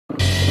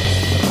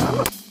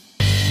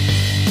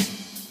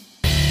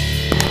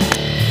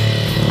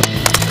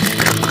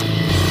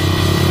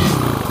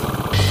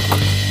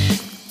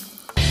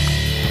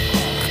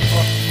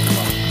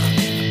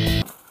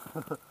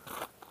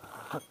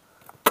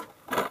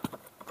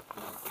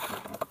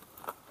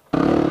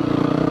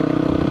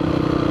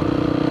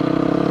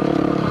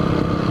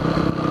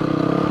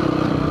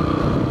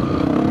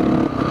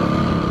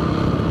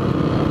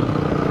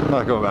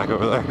not going back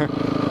over there.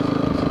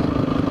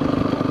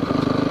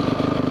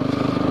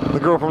 The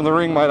girl from the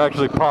ring might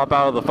actually pop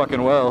out of the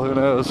fucking well, who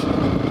knows?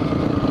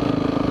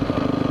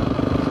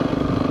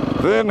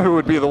 Then who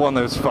would be the one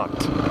that's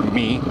fucked?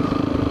 Me.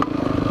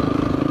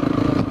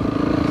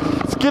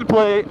 Skid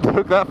plate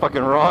took that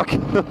fucking rock.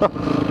 The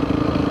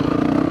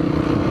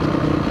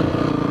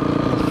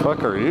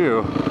fuck are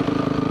you?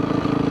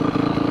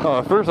 Oh,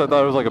 at first I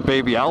thought it was like a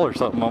baby owl or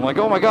something. I'm like,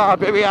 oh my god,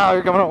 baby owl,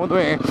 you're coming up with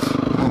me.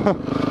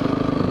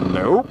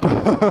 Nope.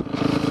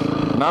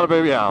 Not a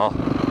baby owl.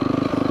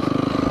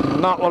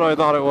 Not what I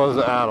thought it was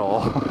at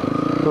all.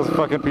 This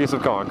fucking piece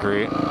of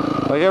concrete.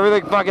 Like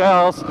everything fucking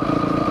else. Except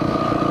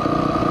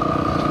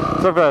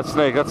for that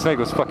snake. That snake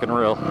was fucking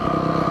real.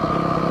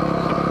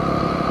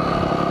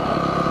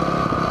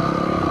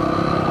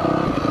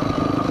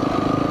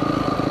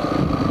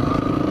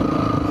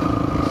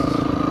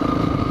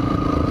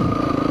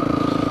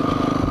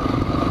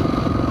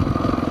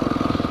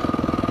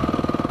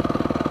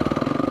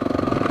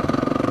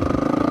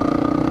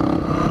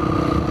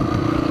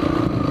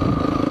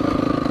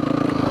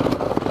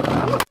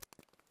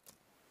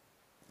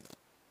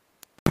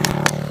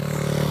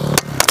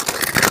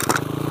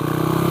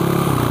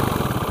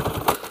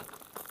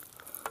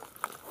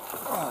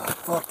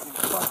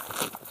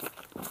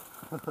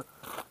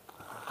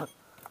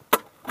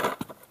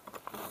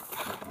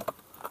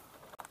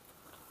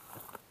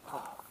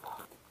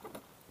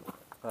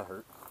 That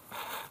hurt.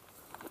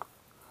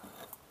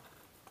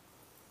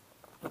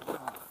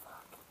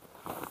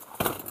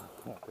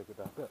 I'll pick it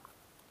back up.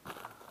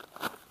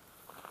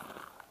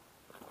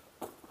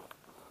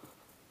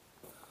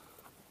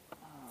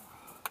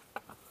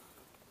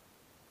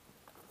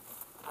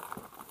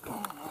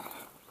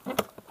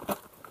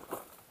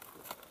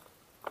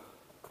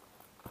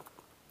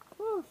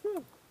 Oh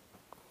shit.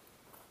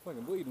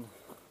 Fucking bleeding.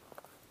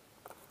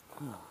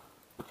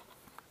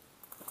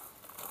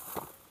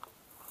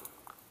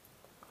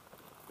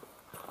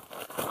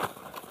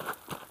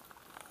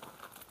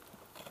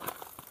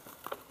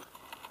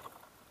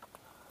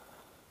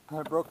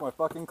 I broke my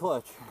fucking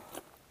clutch.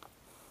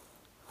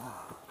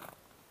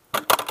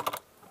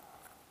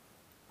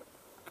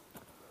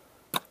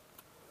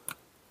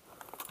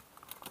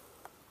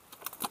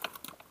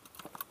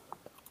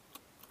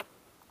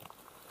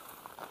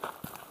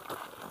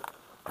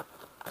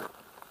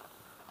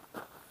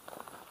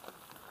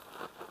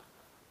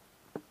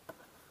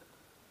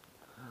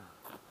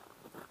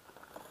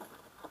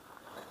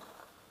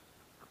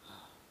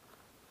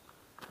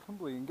 I'm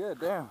bleeding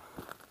good, damn.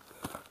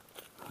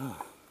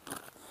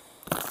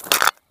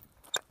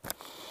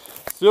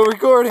 Still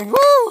recording, woo!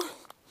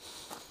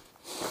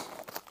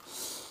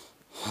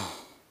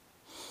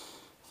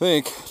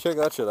 Check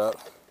that shit out.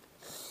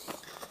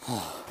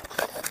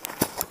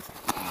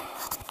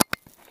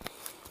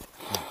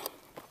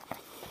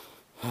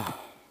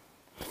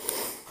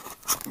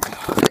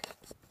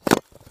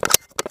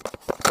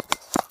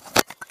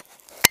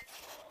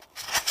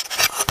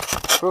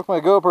 Broke my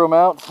GoPro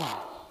mounts.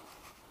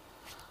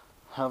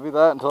 I'll be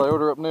that until I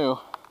order up new.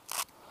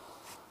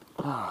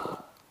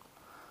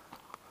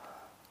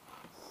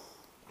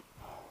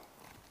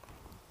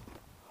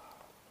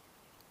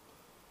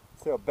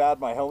 See how bad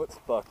my helmet's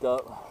fucked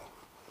up.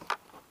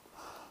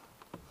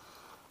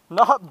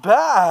 Not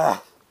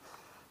bad!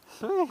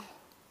 Sweet.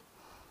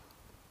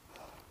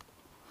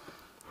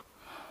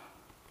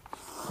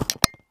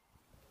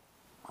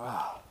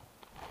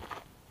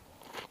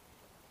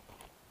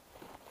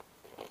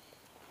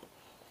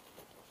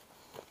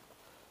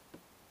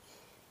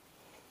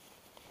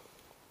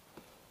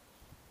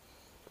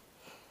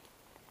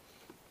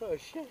 Oh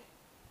shit.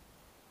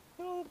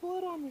 Got all the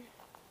blood on me.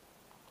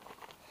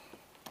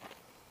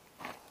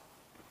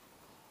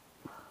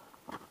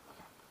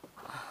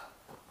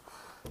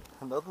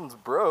 Nothing's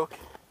broke.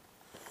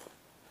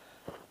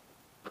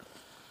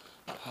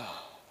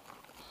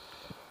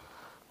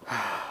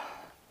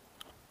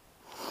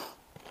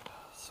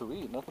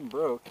 Sweet, nothing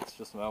broke. It's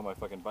just now my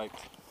fucking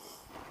bike's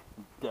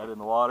dead in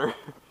the water.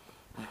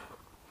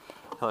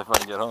 Until I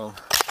fucking get home.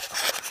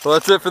 Well,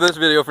 that's it for this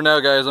video for now,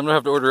 guys. I'm gonna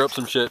have to order up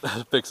some shit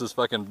to fix this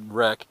fucking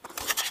wreck.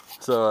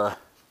 So,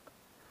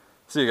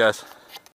 see you guys.